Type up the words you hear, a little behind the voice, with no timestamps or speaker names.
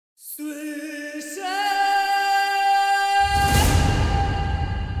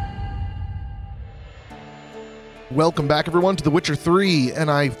Welcome back, everyone, to The Witcher 3,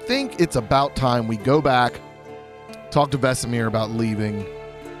 and I think it's about time we go back, talk to Vesemir about leaving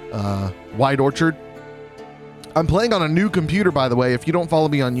White Orchard. I'm playing on a new computer, by the way. If you don't follow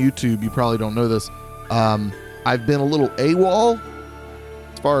me on YouTube, you probably don't know this. I've been a little AWOL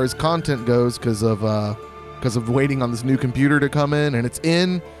as far as content goes because of waiting on this new computer to come in, and it's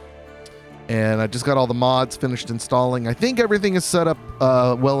in. And I just got all the mods finished installing. I think everything is set up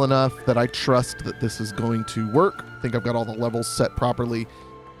well enough that I trust that this is going to work. I think I've got all the levels set properly.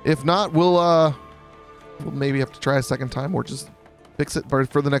 If not, we'll maybe have to try a second time or just fix it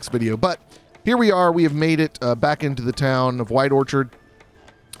for the next video. But here we are. We have made it back into the town of White Orchard.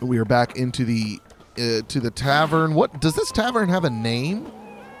 We are back into the tavern. What does this tavern have a name?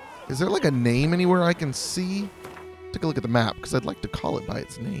 Is there like a name anywhere I can see? Take a look at the map because I'd like to call it by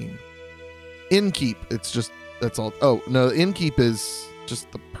its name. Innkeep, that's all. Oh, no, Innkeep is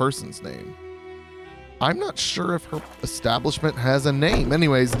just the person's name. I'm not sure if her establishment has a name.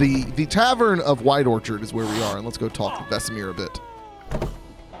 Anyways, the Tavern of White Orchard is where we are, and let's go talk to Vesemir a bit.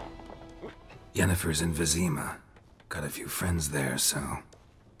 Yennefer's in Vizima. Got a few friends there, so...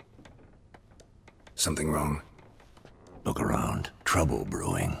 Something wrong? Look around. Trouble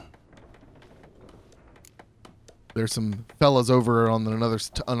brewing. There's some fellas over on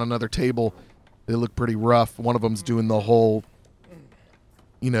another table. They look pretty rough. One of them's doing the whole,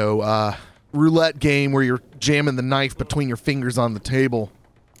 roulette game where you're jamming the knife between your fingers on the table.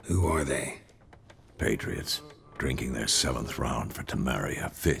 Who are they? Patriots, drinking their 7th round for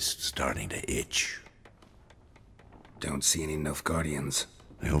Temeria, fist starting to itch. Don't see any Nilfgaardians.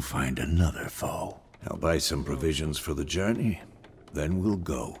 They'll find another foe. I'll buy some provisions for the journey, then we'll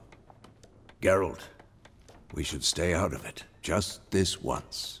go. Geralt, we should stay out of it, just this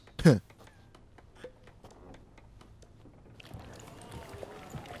once.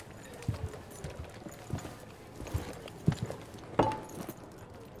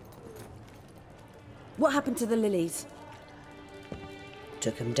 What happened to the lilies?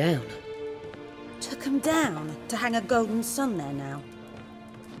 Took him down. Took them down to hang a golden sun there now.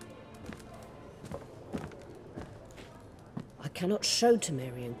 I cannot show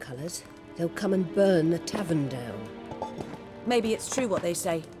Temerian colours. They'll come and burn the tavern down. Maybe it's true what they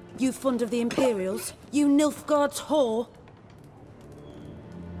say. You fond of the Imperials? You Nilfgaard's whore?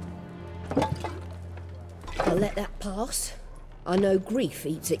 I'll let that pass. I know grief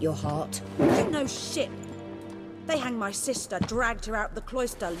eats at your heart. You know shit. They hanged my sister, dragged her out the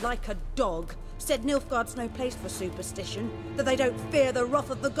cloister like a dog. Said Nilfgaard's no place for superstition, that they don't fear the wrath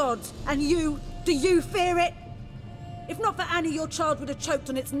of the gods. And you, do you fear it? If not for Annie, your child would have choked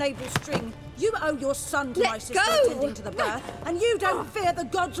on its navel string. You owe your son to my sister attending to the birth, and you don't fear the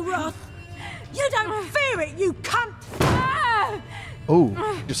gods' wrath. You don't fear it, you cunt!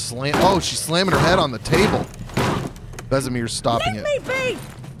 Oh, she's slamming her head on the table. Vesemir's stopping it. Let me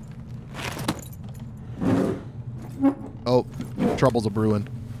be! Oh, trouble's a brewing.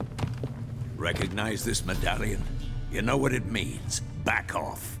 Recognize this medallion? You know what it means. Back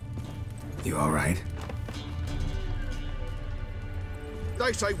off. You alright?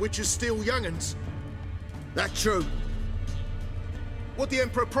 They say witches steal young'uns. That true? What the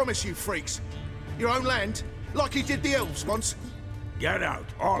Emperor promise you, freaks? Your own land? Like he did the elves once? Get out,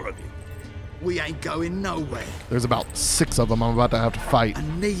 all of you. We ain't going nowhere. There's about 6 of them I'm about to have to fight.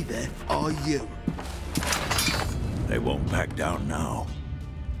 And neither are you. They won't back down now.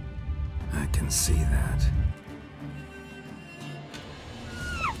 I can see that.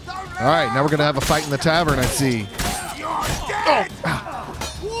 All right, now we're going to have a fight in the tavern, I see. Oh.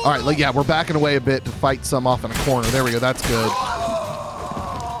 All right, yeah, we're backing away a bit to fight some off in a corner. There we go, that's good.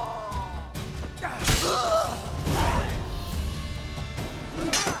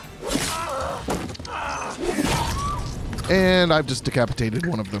 And I've just decapitated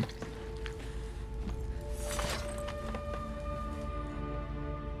one of them.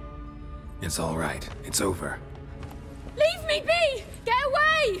 It's all right. It's over. Leave me be! Get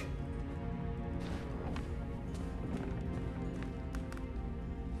away!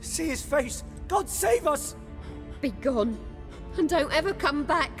 See his face! God save us! Be gone, and don't ever come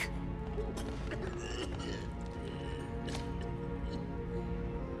back.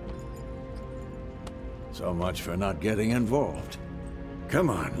 So much for not getting involved.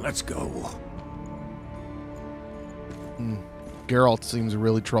 Come on, let's go. Geralt seems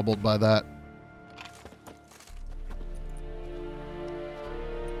really troubled by that.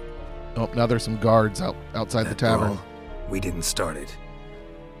 Oh, now there's some guards outside the tavern. We didn't start it.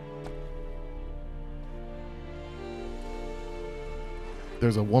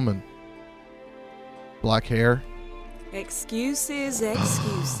 There's a woman. Black hair. Excuses.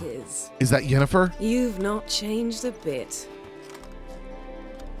 Is that Yennefer? You've not changed a bit.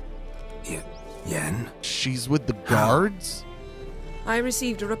 Yen? She's with the guards? I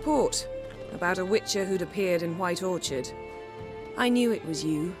received a report about a witcher who'd appeared in White Orchard. I knew it was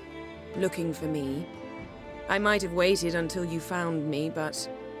you, looking for me. I might have waited until you found me, but...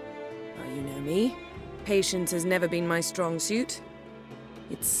 well, you know me. Patience has never been my strong suit.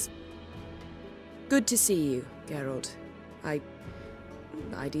 It's... good to see you, Geralt.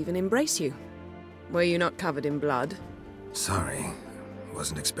 I'd even embrace you. Were you not covered in blood? Sorry.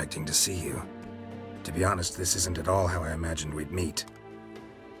 Wasn't expecting to see you. To be honest, this isn't at all how I imagined we'd meet.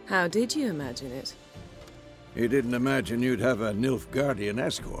 How did you imagine it? He didn't imagine you'd have a Nilfgaardian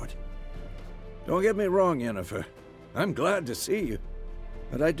escort. Don't get me wrong, Yennefer. I'm glad to see you.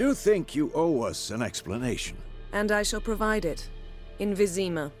 But I do think you owe us an explanation. And I shall provide it. In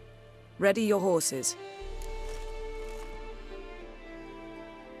Vizima. Ready your horses.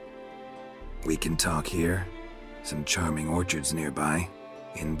 We can talk here. Some charming orchards nearby.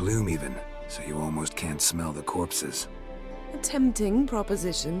 In bloom even, so you almost can't smell the corpses. A tempting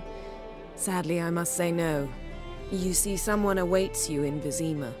proposition. Sadly, I must say no. You see, someone awaits you in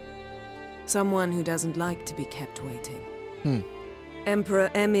Vizima. Someone who doesn't like to be kept waiting. Emperor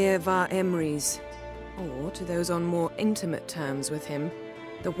Emir var Emrys. Or, to those on more intimate terms with him,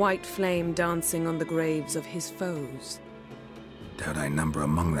 the white flame dancing on the graves of his foes. Doubt I number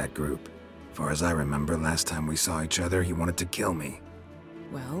among that group. Far as I remember, last time we saw each other, he wanted to kill me.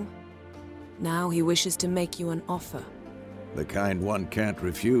 Well, now he wishes to make you an offer. The kind one can't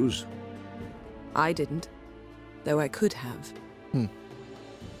refuse? I didn't, though I could have.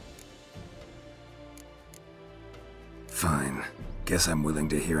 Fine. Guess I'm willing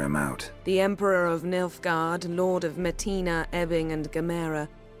to hear him out. The Emperor of Nilfgaard, Lord of Metina, Ebbing, and Gamera,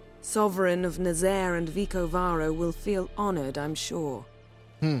 Sovereign of Nazaire and Vicovaro will feel honored, I'm sure.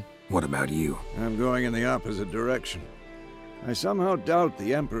 What about you? I'm going in the opposite direction. I somehow doubt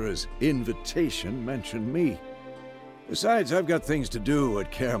the Emperor's invitation mentioned me. Besides, I've got things to do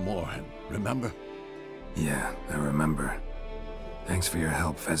at Kaer Morhen, remember? Yeah, I remember. Thanks for your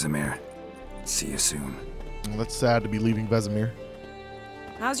help, Vesemir. See you soon. Well, that's sad to be leaving Vesemir.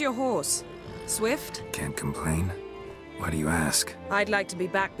 How's your horse? Swift? Can't complain. Why do you ask? I'd like to be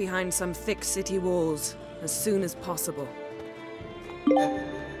back behind some thick city walls as soon as possible.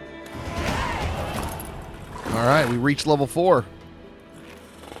 All right, we reached level 4.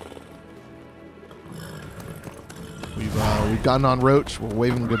 We've gotten on Roach. We're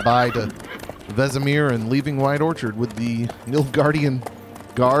waving goodbye to Vesemir and leaving White Orchard with the Nilfgaardian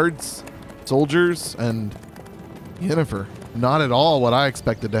guards, soldiers, and Yennefer. Not at all what I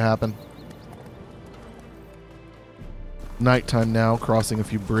expected to happen. Nighttime now, crossing a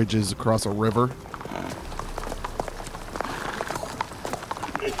few bridges across a river.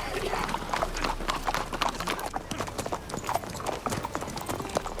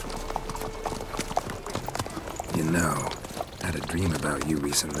 You know, I had a dream about you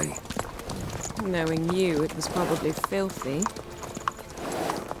recently. Knowing you, it was probably filthy.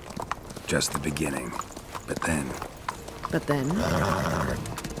 Just the beginning. But then...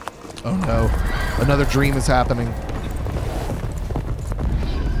 Oh no. Another dream is happening.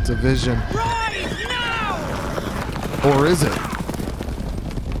 It's a vision. Rise now! Or is it?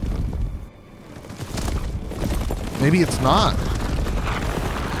 Maybe it's not.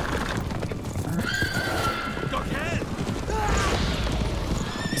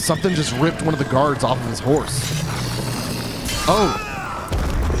 Something just ripped one of the guards off of his horse. Oh.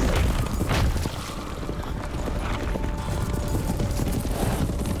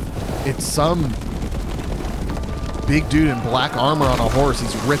 It's some big dude in black armor on a horse.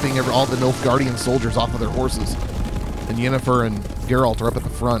 He's ripping all the Nilfgaardian soldiers off of their horses. And Yennefer and Geralt are up at the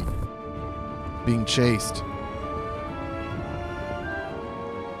front, being chased.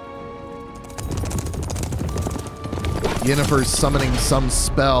 Yennefer's summoning some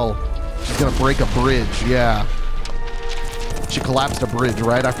spell. She's gonna break a bridge, yeah. She collapsed a bridge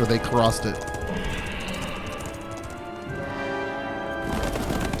right after they crossed it.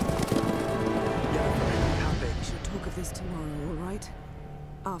 We should talk of this tomorrow, all right?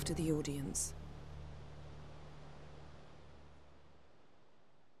 After the audience.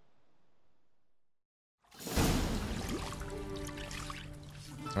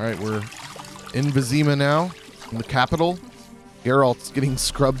 All right, we're in Vizima now, in the capital. Geralt's getting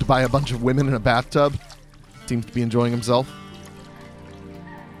scrubbed by a bunch of women in a bathtub. Seems to be enjoying himself.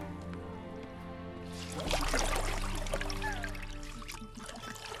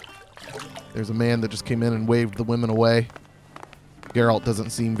 There's a man that just came in and waved the women away. Geralt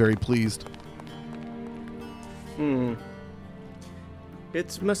doesn't seem very pleased.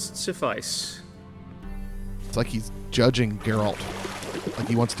 It must suffice. It's like he's judging Geralt. Like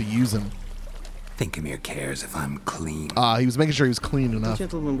he wants to use him. Thinkamere cares if I'm clean. He was making sure he was clean The enough.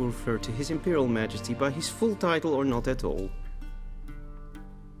 gentleman will refer to His Imperial Majesty by his full title or not at all.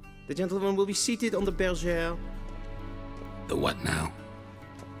 The gentleman will be seated on the bergère. The what now?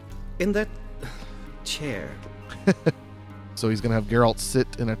 In that chair. So he's going to have Geralt sit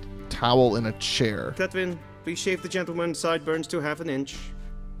in a towel in a chair. Cletwin, please shave the gentleman's sideburns to half an inch.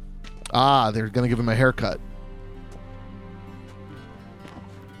 They're going to give him a haircut.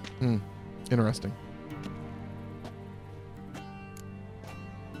 Interesting.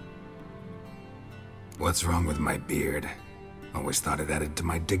 What's wrong with my beard? Always thought it added to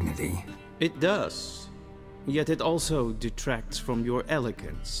my dignity. It does. Yet it also detracts from your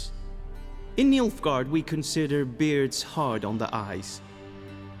elegance. In Nilfgaard, we consider beards hard on the eyes.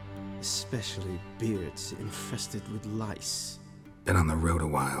 Especially beards infested with lice. Been on the road a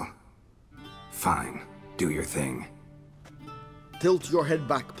while. Fine, do your thing. Tilt your head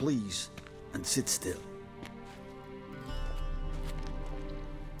back, please, and sit still.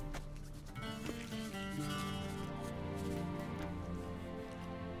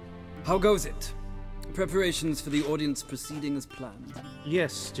 How goes it? Preparations for the audience proceeding as planned?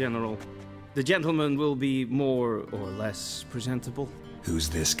 Yes, General. The gentleman will be more or less presentable. Who's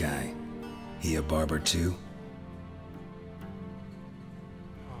this guy? He a barber too?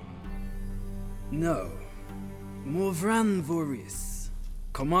 No. Morvran Voorhis,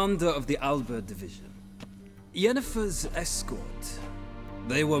 commander of the Alba Division. Yennefer's escort.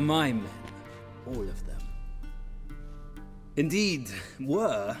 They were my men. All of them. Indeed,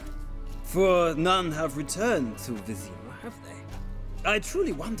 were. For none have returned to Vizima, have they? I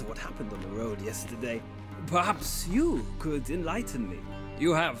truly wonder what happened on the road yesterday. Perhaps you could enlighten me.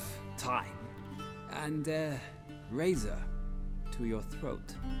 You have time. And a razor to your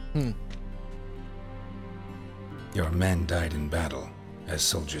throat. Your men died in battle, as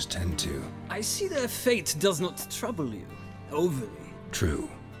soldiers tend to. I see their fate does not trouble you overly. True,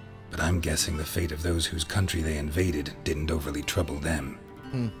 but I'm guessing the fate of those whose country they invaded didn't overly trouble them.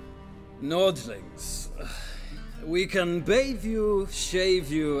 Nordlings. We can bathe you, shave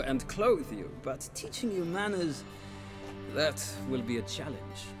you, and clothe you, but teaching you manners, that will be a challenge.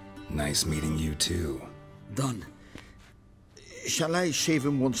 Nice meeting you too. Done. Shall I shave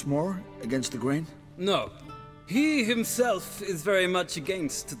him once more, against the grain? No. He himself is very much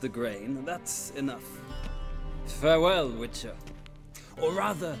against the grain. That's enough. Farewell, Witcher. Or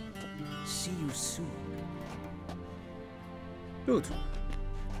rather, see you soon. Good.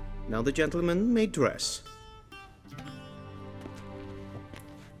 Now the gentleman may dress.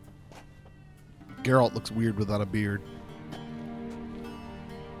 Geralt looks weird without a beard.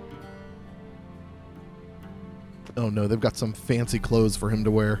 Oh no, they've got some fancy clothes for him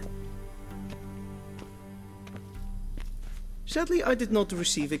to wear. Sadly, I did not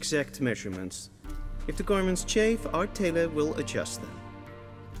receive exact measurements. If the garments chafe, our tailor will adjust them.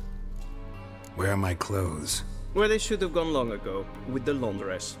 Where are my clothes? Where they should have gone long ago, with the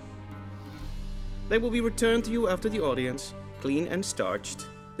laundress. They will be returned to you after the audience, clean and starched.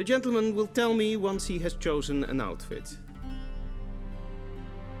 The gentleman will tell me once he has chosen an outfit.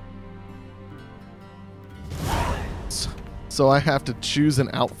 So I have to choose an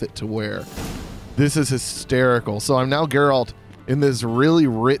outfit to wear. This is hysterical. So I'm now Geralt in this really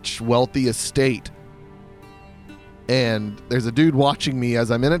rich, wealthy estate. And there's a dude watching me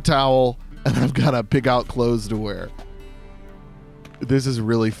as I'm in a towel and I've got to pick out clothes to wear. This is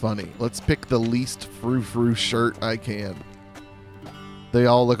really funny. Let's pick the least frou-frou shirt I can. They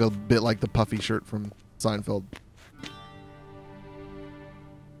all look a bit like the puffy shirt from Seinfeld.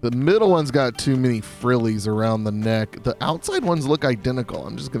 The middle one's got too many frillies around the neck. The outside ones look identical.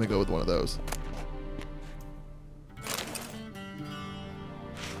 I'm just going to go with one of those.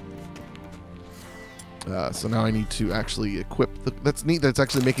 So now I need to actually equip the... That's neat. That's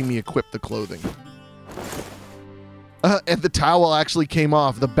actually making me equip the clothing. And the towel actually came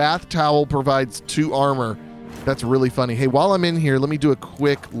off. The bath towel provides 2 armor. That's really funny. Hey, while I'm in here, let me do a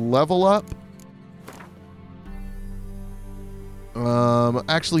quick level up.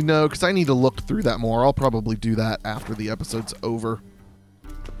 Actually, no, because I need to look through that more. I'll probably do that after the episode's over.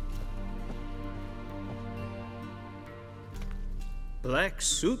 Black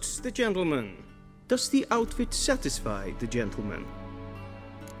suits the gentleman. Does the outfit satisfy the gentleman?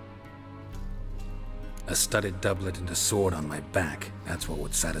 A studded doublet and a sword on my back. That's what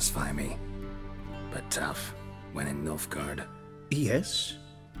would satisfy me. But tough, when in Nilfgaard. Yes?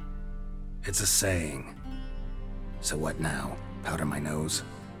 It's a saying. So what now? Powder my nose?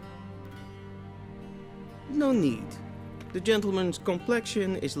 No need. The gentleman's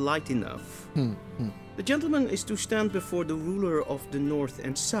complexion is light enough. The gentleman is to stand before the ruler of the North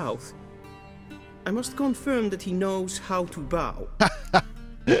and South. I must confirm that he knows how to bow.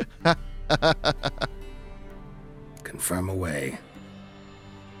 Confirm away.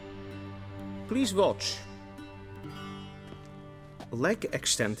 Please watch. Leg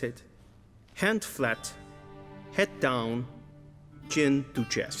extended, hand flat, head down, chin to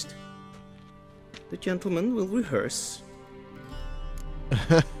chest. The gentleman will rehearse.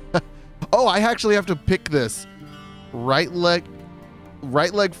 Oh, I actually have to pick this. Right leg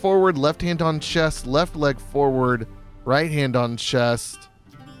forward, left hand on chest, left leg forward, right hand on chest,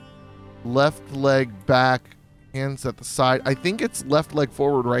 left leg back, hands at the side. I think it's left leg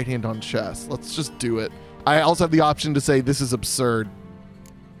forward, right hand on chest. Let's just do it. I also have the option to say this is absurd.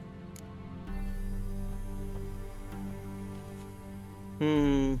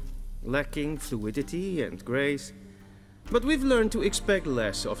 Lacking fluidity and grace. But we've learned to expect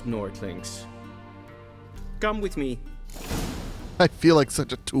less of Nordlings. Come with me. I feel like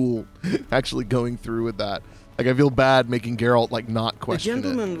such a tool actually going through with that. Like, I feel bad making Geralt, like, not question it. The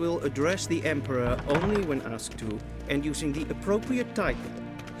gentleman will address the Emperor only when asked to, and using the appropriate title.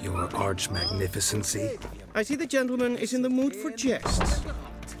 Your Arch-Magnificency? I see the gentleman is in the mood for jests.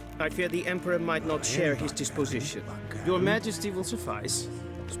 I fear the Emperor might not share his disposition. Your Majesty will suffice.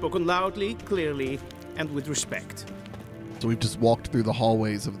 Spoken loudly, clearly, and with respect. So we've just walked through the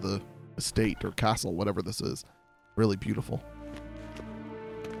hallways of the estate or castle, whatever this is. Really beautiful.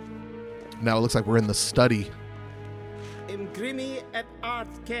 Now it looks like we're in the study.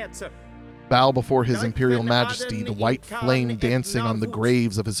 Bow before his Imperial Majesty, the white flame dancing on the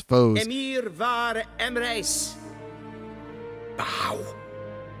graves of his foes. Emir var Emreis. Bow.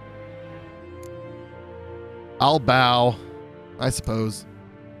 I'll bow, I suppose.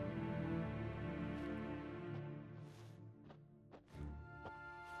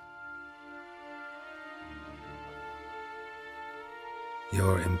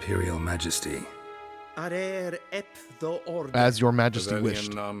 Your Imperial Majesty. As your Majesty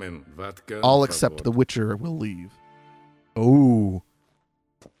wished. All except the Witcher will leave. Oh.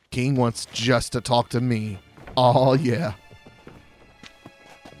 King wants just to talk to me. Oh, yeah.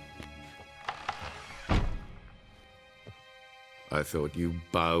 I thought you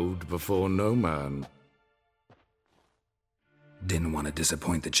bowed before no man. Didn't want to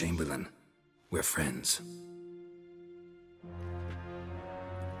disappoint the Chamberlain. We're friends.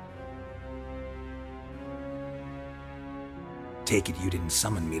 Take it you didn't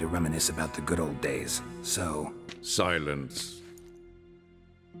summon me to reminisce about the good old days, so... Silence.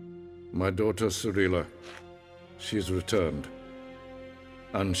 My daughter Cirilla, she's returned.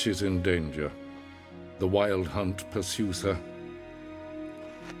 And she's in danger. The Wild Hunt pursues her.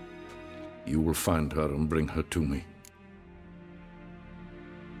 You will find her and bring her to me.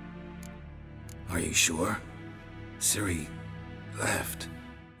 Are you sure? Ciri left.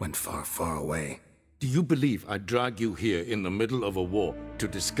 Went far, far away. Do you believe I'd drag you here in the middle of a war to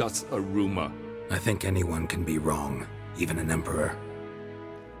discuss a rumor? I think anyone can be wrong, even an emperor.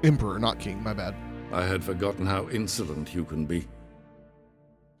 Emperor, not king, my bad. I had forgotten how insolent you can be.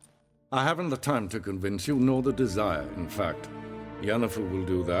 I haven't the time to convince you, nor the desire, in fact. Yennefer will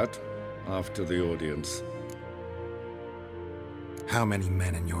do that after the audience. How many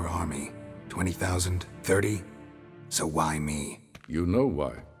men in your army? 20,000? 30? So why me? You know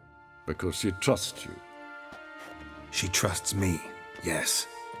why. Because she trusts you. She trusts me, yes.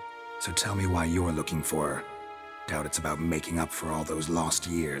 So tell me why you're looking for her. Doubt it's about making up for all those lost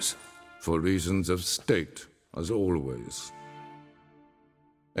years. For reasons of state, as always.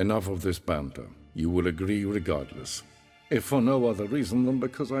 Enough of this banter. You will agree regardless. If for no other reason than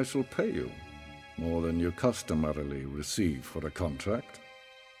because I shall pay you. More than you customarily receive for a contract.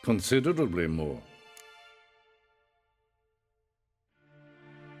 Considerably more.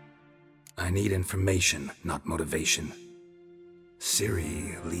 I need information, not motivation.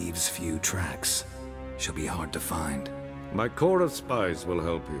 Ciri leaves few tracks. She'll be hard to find. My corps of spies will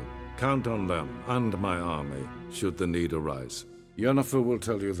help you. Count on them and my army, should the need arise. Yennefer will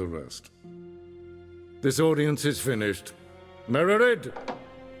tell you the rest. This audience is finished. Mererid!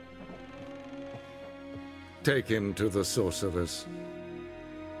 Take him to the sorceress.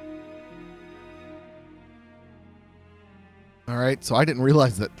 Alright, so I didn't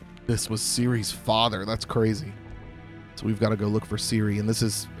realize that this was Ciri's father. That's crazy. So we've got to go look for Ciri, and this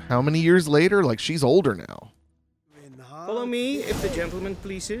is how many years later? Like, she's older now. Follow me, if the gentleman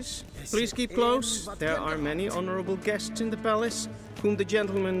pleases. Please keep close. There are many honorable guests in the palace, whom the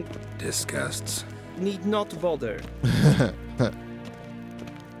gentleman... disgusts. ...need not bother.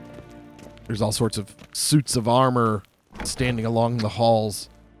 There's all sorts of suits of armor standing along the halls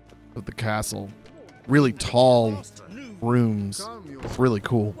of the castle. Really tall rooms. Really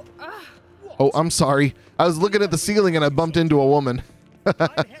cool. Oh, I'm sorry. I was looking at the ceiling and I bumped into a woman.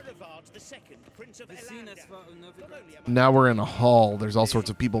 Now we're in a hall. There's all sorts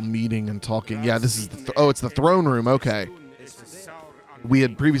of people meeting and talking. Yeah, this is the it's the throne room. Okay. We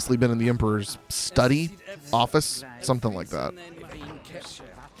had previously been in the Emperor's study, office, something like that.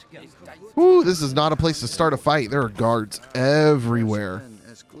 Ooh, this is not a place to start a fight. There are guards everywhere.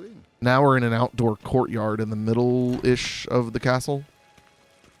 Now we're in an outdoor courtyard in the middle-ish of the castle.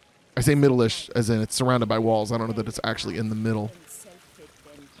 I say middle-ish as in it's surrounded by walls. I don't know that it's actually in the middle.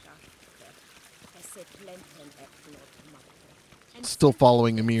 Still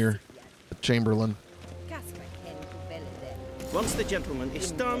following Emir, the Chamberlain. Once the gentleman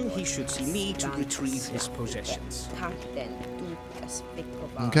is done, he should see me to retrieve his possessions.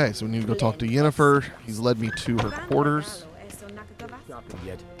 Okay, so we need to go talk to Yennefer. He's led me to her quarters.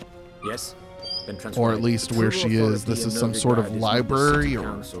 Yes. Or at least where she is. This is some sort of library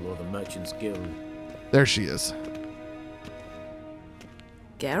or... There she is.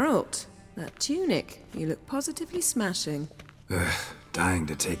 Geralt, that tunic. You look positively smashing. Dying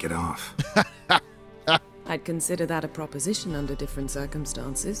to take it off. I'd consider that a proposition under different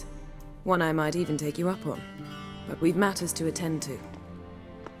circumstances. One I might even take you up on. But we've matters to attend to.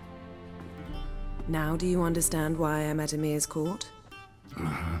 Now do you understand why I'm at Emir's court?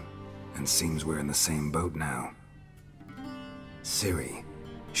 Uh-huh. And seems we're in the same boat now. Ciri,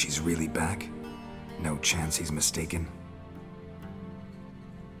 she's really back? No chance he's mistaken?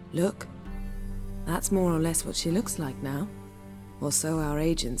 Look, that's more or less what she looks like now. Or so our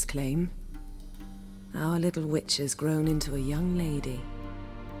agents claim. Our little witch has grown into a young lady.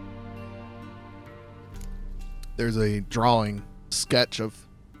 There's a drawing, sketch of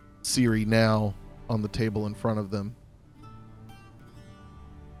Ciri now on the table in front of them.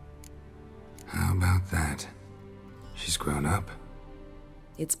 How about that? She's grown up.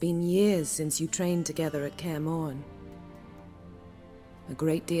 It's been years since you trained together at Kaer Morhen. A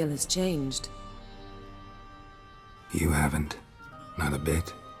great deal has changed. You haven't. Not a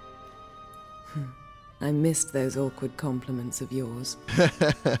bit. I missed those awkward compliments of yours.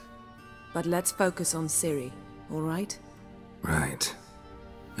 But let's focus on Ciri, all right? Right.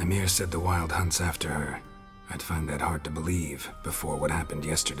 Emir said the Wild Hunt's after her. I'd find that hard to believe before what happened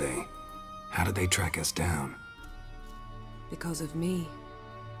yesterday. How did they track us down? Because of me.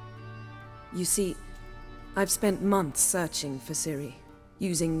 You see, I've spent months searching for Ciri,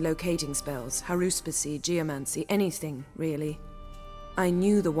 using locating spells, haruspicy, geomancy, anything, really. I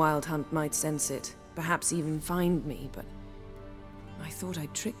knew the Wild Hunt might sense it, perhaps even find me, but I thought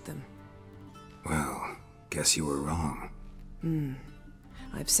I'd tricked them. Well, guess you were wrong.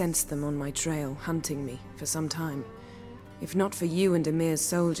 I've sensed them on my trail, hunting me, for some time. If not for you and Emir's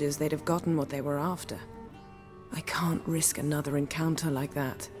soldiers, they'd have gotten what they were after. I can't risk another encounter like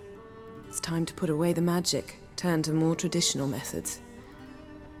that. It's time to put away the magic, turn to more traditional methods.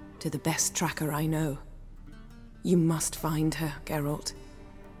 To the best tracker I know. You must find her, Geralt.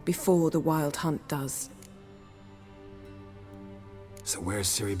 Before the Wild Hunt does. So where's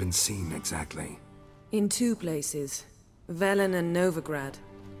Ciri been seen, exactly? In two places. Velen and Novigrad.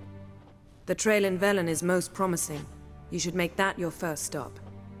 The trail in Velen is most promising. You should make that your first stop.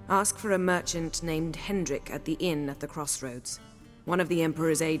 Ask for a merchant named Hendrik at the inn at the crossroads. One of the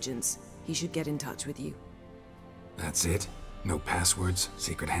Emperor's agents. He should get in touch with you. That's it? No passwords,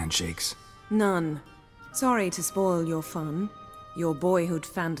 secret handshakes? None. Sorry to spoil your fun. Your boyhood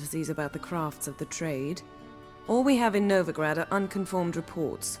fantasies about the crafts of the trade. All we have in Novigrad are unconfirmed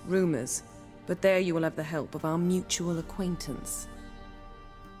reports, rumors. But there you will have the help of our mutual acquaintance.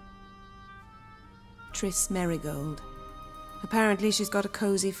 Triss Merigold. Apparently she's got a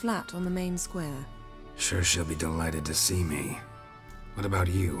cozy flat on the main square. Sure she'll be delighted to see me. What about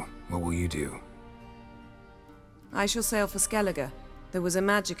you? What will you do? I shall sail for Skellige. There was a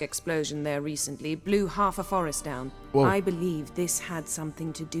magic explosion there recently, blew half a forest down. Whoa. I believe this had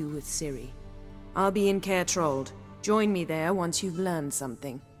something to do with Ciri. I'll be in Caer Trolde. Join me there once you've learned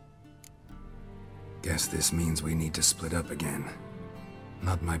something. Guess this means we need to split up again.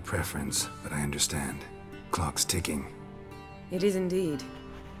 Not my preference, but I understand. Clock's ticking. It is indeed.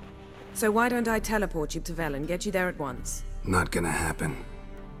 So why don't I teleport you to Velen, get you there at once? Not gonna happen.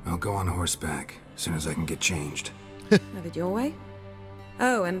 I'll go on horseback, as soon as I can get changed. Have it your way?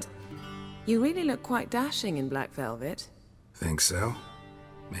 Oh, and you really look quite dashing in black velvet. Think so?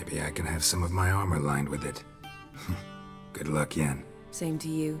 Maybe I can have some of my armor lined with it. Good luck, Yen. Same to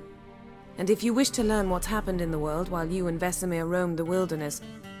you. And if you wish to learn what's happened in the world while you and Vesemir roamed the wilderness,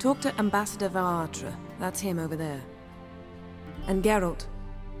 talk to Ambassador Varatra. That's him over there. And Geralt,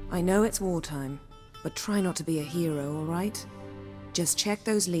 I know it's wartime, but try not to be a hero, all right? Just check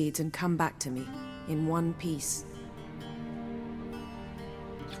those leads and come back to me, in one piece.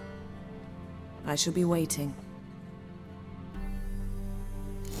 I shall be waiting.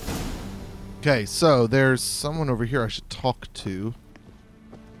 Okay, so there's someone over here I should talk to.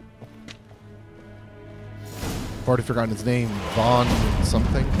 I've already forgotten his name. Vaughn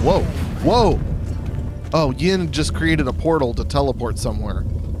something. Whoa! Whoa! Oh, Yin just created a portal to teleport somewhere.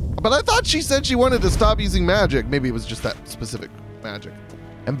 But I thought she said she wanted to stop using magic. Maybe it was just that specific magic.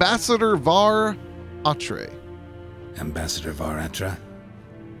 Ambassador Varatra. Ambassador Varatra?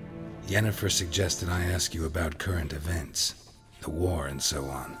 Yennefer suggested I ask you about current events, the war and so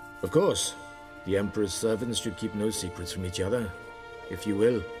on. Of course. The Emperor's servants should keep no secrets from each other. If you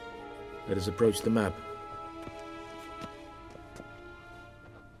will, let us approach the map.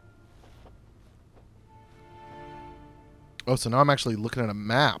 Oh, so now I'm actually looking at a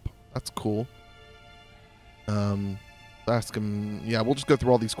map. That's cool. Ask him. Yeah, we'll just go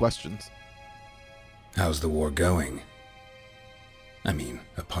through all these questions. How's the war going? I mean,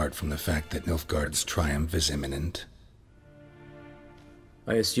 apart from the fact that Nilfgaard's triumph is imminent.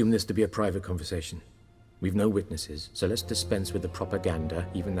 I assume this to be a private conversation. We've no witnesses, so let's dispense with the propaganda,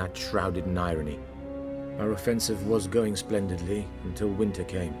 even that shrouded in irony. Our offensive was going splendidly until winter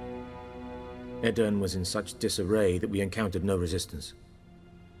came. Edirn was in such disarray that we encountered no resistance.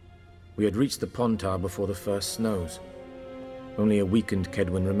 We had reached the Pontar before the first snows. Only a weakened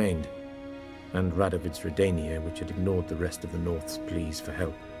Kedwen remained, and Radovid's Redania, which had ignored the rest of the North's pleas for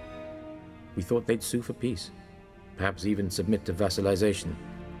help. We thought they'd sue for peace, perhaps even submit to vassalization.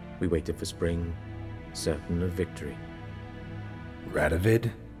 We waited for spring, certain of victory.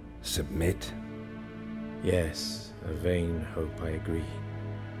 Radovid? Submit? Yes, a vain hope, I agree.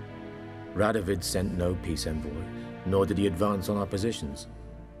 Radovid sent no peace envoys, nor did he advance on our positions.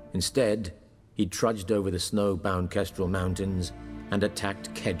 Instead, he trudged over the snow-bound Kestrel Mountains and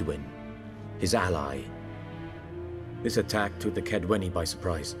attacked Kedwen, his ally. This attack took the Kedweni by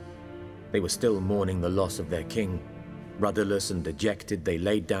surprise. They were still mourning the loss of their king. Rudderless and dejected, they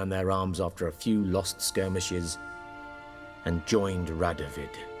laid down their arms after a few lost skirmishes and joined Radovid.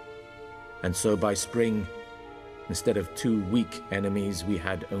 And so by spring, instead of 2 weak enemies, we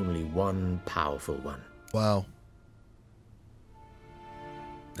had only one powerful one. Wow.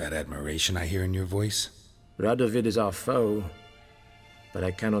 That admiration I hear in your voice? Radovid is our foe, but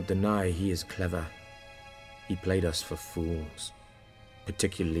I cannot deny he is clever. He played us for fools,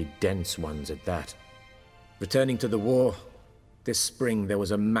 particularly dense ones at that. Returning to the war, this spring there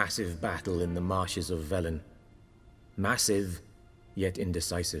was a massive battle in the marshes of Velen. Massive, yet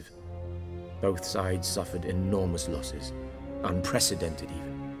indecisive. Both sides suffered enormous losses, unprecedented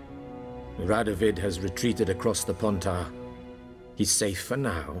even. Radovid has retreated across the Pontar. He's safe for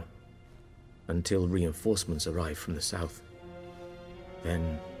now, until reinforcements arrive from the south.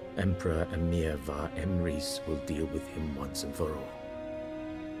 Then Emperor Emir Var Emrys will deal with him once and for all.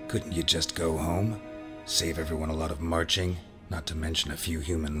 Couldn't you just go home? Save everyone a lot of marching, not to mention a few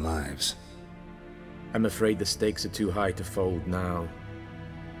human lives. I'm afraid the stakes are too high to fold now.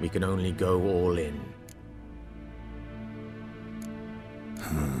 We can only go all in.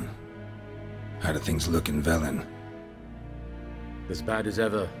 How do things look in Velen? As bad as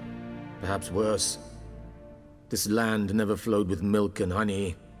ever, perhaps worse. This land never flowed with milk and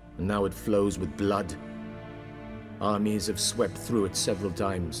honey, and now it flows with blood. Armies have swept through it several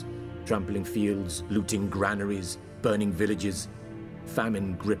times, trampling fields, looting granaries, burning villages.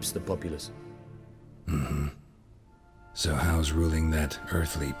 Famine grips the populace. So how's ruling that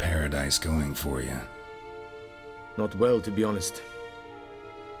earthly paradise going for you? Not well, to be honest.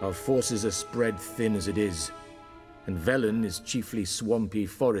 Our forces are spread thin as it is, and Velen is chiefly swampy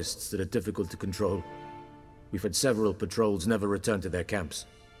forests that are difficult to control. We've had several patrols never return to their camps.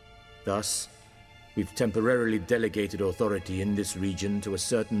 Thus, we've temporarily delegated authority in this region to a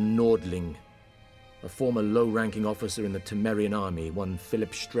certain Nordling, a former low-ranking officer in the Temerian army, one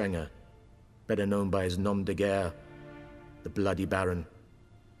Philip Strenger, better known by his nom de guerre, the Bloody Baron.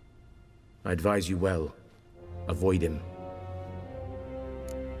 I advise you well. Avoid him.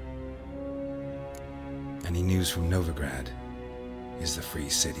 Any news from Novigrad? Is the Free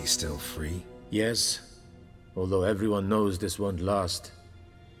City still free? Yes, although everyone knows this won't last.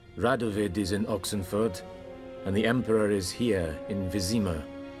 Radovid is in Oxenford, and the Emperor is here in Vizima,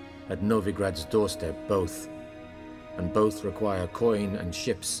 at Novigrad's doorstep, both. And both require coin and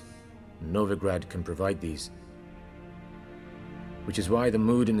ships. Novigrad can provide these. which is why the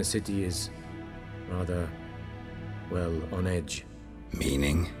mood in the city is rather, well, on edge.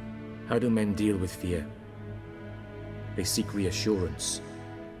 Meaning? How do men deal with fear? They seek reassurance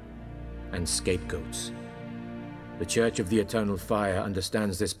and scapegoats. The Church of the Eternal Fire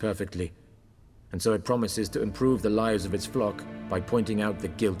understands this perfectly, and so it promises to improve the lives of its flock by pointing out the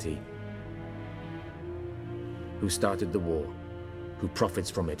guilty. Who started the war? Who profits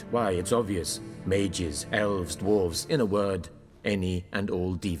from it? Why, it's obvious. Mages, elves, dwarves, in a word, any and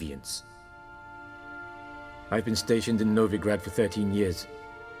all deviants. I've been stationed in Novigrad for 13 years.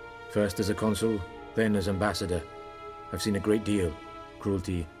 First as a consul, then as ambassador. I've seen a great deal.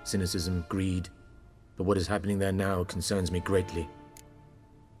 Cruelty, cynicism, greed. But what is happening there now concerns me greatly.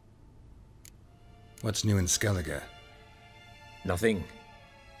 What's new in Skellige? Nothing.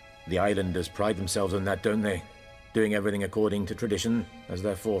 The islanders pride themselves on that, don't they? Doing everything according to tradition, as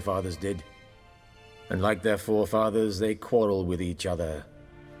their forefathers did. And like their forefathers, they quarrel with each other,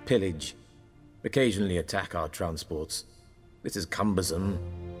 pillage, occasionally attack our transports. This is cumbersome,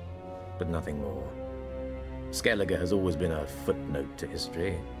 but nothing more. Skellige has always been a footnote to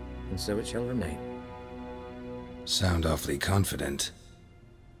history, and so it shall remain. Sound awfully confident.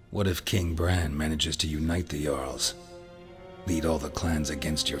 What if King Bran manages to unite the Jarls? Lead all the clans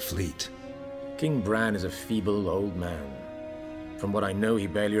against your fleet? King Bran is a feeble old man. From what I know, he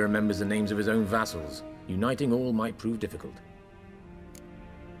barely remembers the names of his own vassals. Uniting all might prove difficult.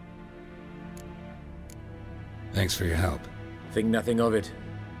 Thanks for your help. Think nothing of it.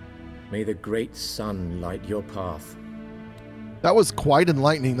 May the great sun light your path. That was quite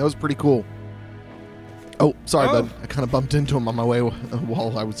enlightening. That was pretty cool. Oh, sorry, bud. I kind of bumped into him on my way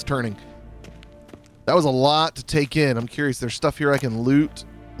while I was turning. That was a lot to take in. I'm curious. There's stuff here I can loot.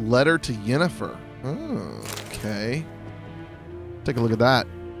 Letter to Yennefer. Oh, okay. Take a look at that.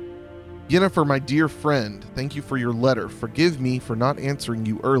 Yennefer, my dear friend, thank you for your letter. Forgive me for not answering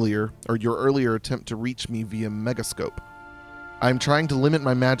you earlier, or your earlier attempt to reach me via Megascope. I am trying to limit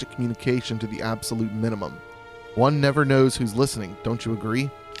my magic communication to the absolute minimum. One never knows who's listening, don't you agree?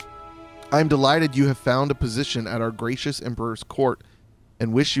 I am delighted you have found a position at our gracious Emperor's court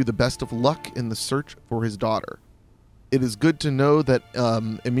and wish you the best of luck in the search for his daughter. It is good to know that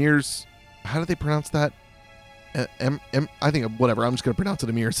Emir's... How do they pronounce that? I think, whatever, I'm just going to pronounce it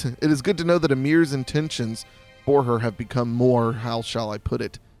Emir's. It is good to know that Emir's intentions for her have become more, how shall I put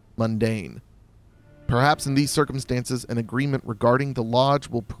it, mundane. Perhaps in these circumstances, an agreement regarding the lodge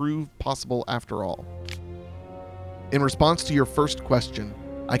will prove possible after all. In response to your first question,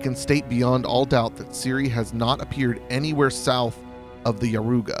 I can state beyond all doubt that Ciri has not appeared anywhere south of the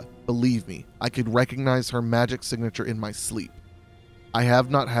Yaruga. Believe me, I could recognize her magic signature in my sleep. I have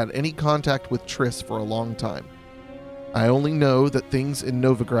not had any contact with Triss for a long time. I only know that things in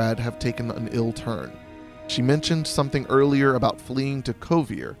Novigrad have taken an ill turn. She mentioned something earlier about fleeing to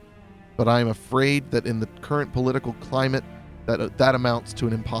Kovir, but I am afraid that in the current political climate, that amounts to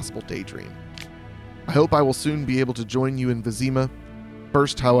an impossible daydream. I hope I will soon be able to join you in Vizima.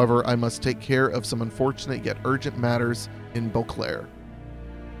 First, however, I must take care of some unfortunate yet urgent matters in Beauclair.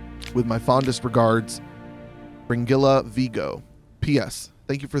 With my fondest regards, Bringilla Vigo. P.S.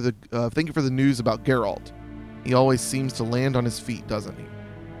 Thank you for the news about Geralt. He always seems to land on his feet, doesn't he?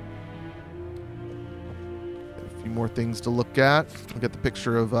 A few more things to look at. We got the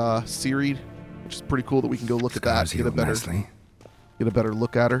picture of Ciri, which is pretty cool that we can go look at that. Get a better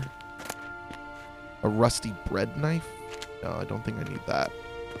look at her. A rusty bread knife. No, I don't think I need that.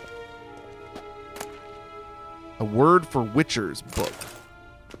 A Word for Witchers book.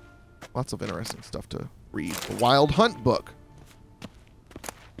 Lots of interesting stuff to read. The Wild Hunt book.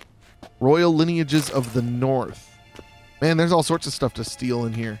 Royal Lineages of the North. Man, there's all sorts of stuff to steal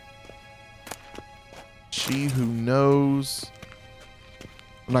in here. She Who Knows.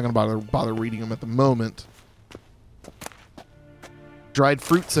 I'm not going to bother reading them at the moment. Dried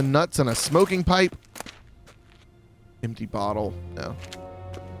fruits and nuts and a smoking pipe. Empty bottle. No.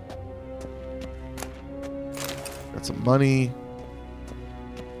 Got some money.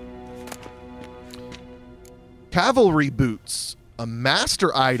 Cavalry boots. A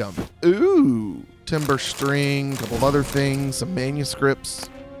master item. Ooh. Timber string. A couple of other things. Some manuscripts.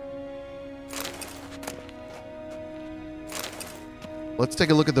 Let's take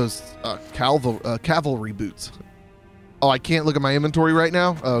a look at those cavalry boots. Oh, I can't look at my inventory right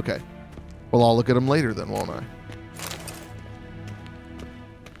now? Oh, okay. Well, I'll look at them later then, won't I?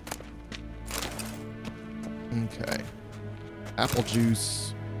 Okay. Apple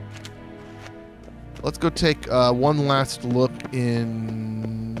juice. Let's go take one last look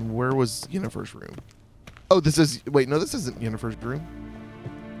in... Where was Yennefer's room? Oh, this is... Wait, no, this isn't Yennefer's room.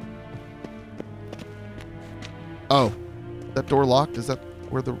 Oh. That door locked? Is that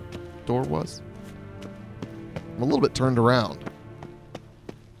where the door was? I'm a little bit turned around.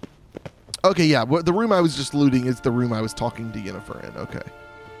 Okay, yeah. The room I was just looting is the room I was talking to Yennefer in. Okay.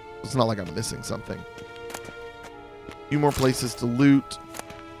 It's not like I'm missing something. A few more places to loot.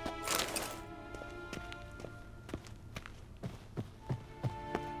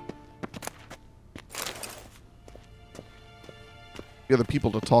 The other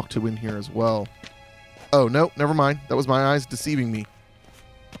people to talk to in here as well. Oh, no, never mind. That was my eyes deceiving me.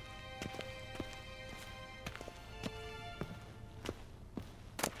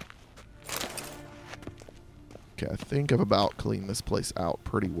 Okay, I think I've about cleaned this place out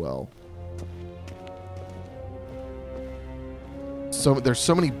pretty well. So there's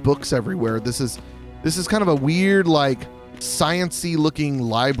so many books everywhere. This is kind of a weird, like, science-y looking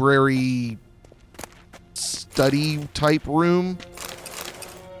library study type room.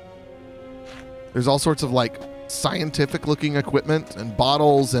 There's all sorts of like scientific looking equipment and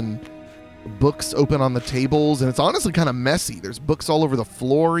bottles and books open on the tables. And it's honestly kind of messy. There's books all over the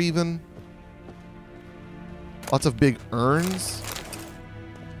floor even. Lots of big urns.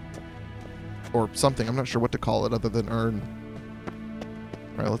 Or something. I'm not sure what to call it other than urn.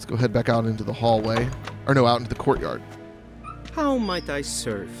 All right, let's go head back out into the hallway. Or no, out into the courtyard. How might I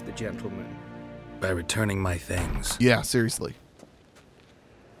serve the gentleman? By returning my things. Yeah, seriously.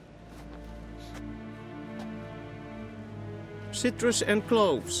 Citrus and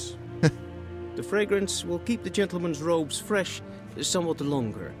cloves. The fragrance will keep the gentleman's robes fresh somewhat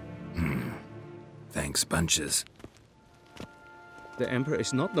longer. Thanks, bunches. The Emperor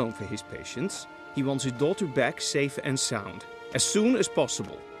is not known for his patience. He wants his daughter back safe and sound, as soon as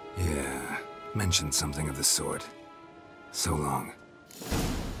possible. Yeah, mentioned something of the sort. So long.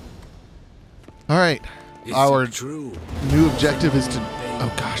 All right. Our true? New objective is to...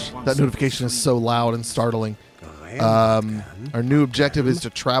 Oh gosh, that notification is so loud and startling. Our new objective is to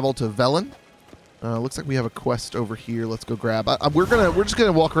travel to Velen. Looks like we have a quest over here. Let's go grab. We're just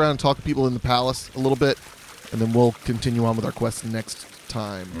gonna walk around and talk to people in the palace a little bit, and then we'll continue on with our quest next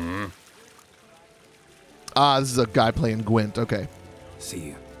time. This is a guy playing Gwent. Okay. See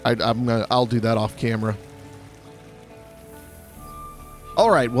you. I'll do that off camera. All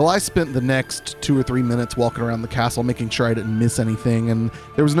right, well, I spent the next 2 or 3 minutes walking around the castle, making sure I didn't miss anything, and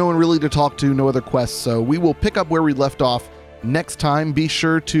there was no one really to talk to, no other quests, so we will pick up where we left off next time. Be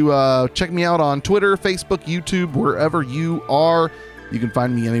sure to check me out on Twitter, Facebook, YouTube, wherever you are. You can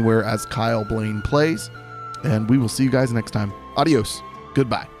find me anywhere as Kyle Blaine Plays, and we will see you guys next time. Adios.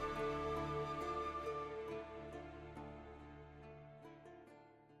 Goodbye.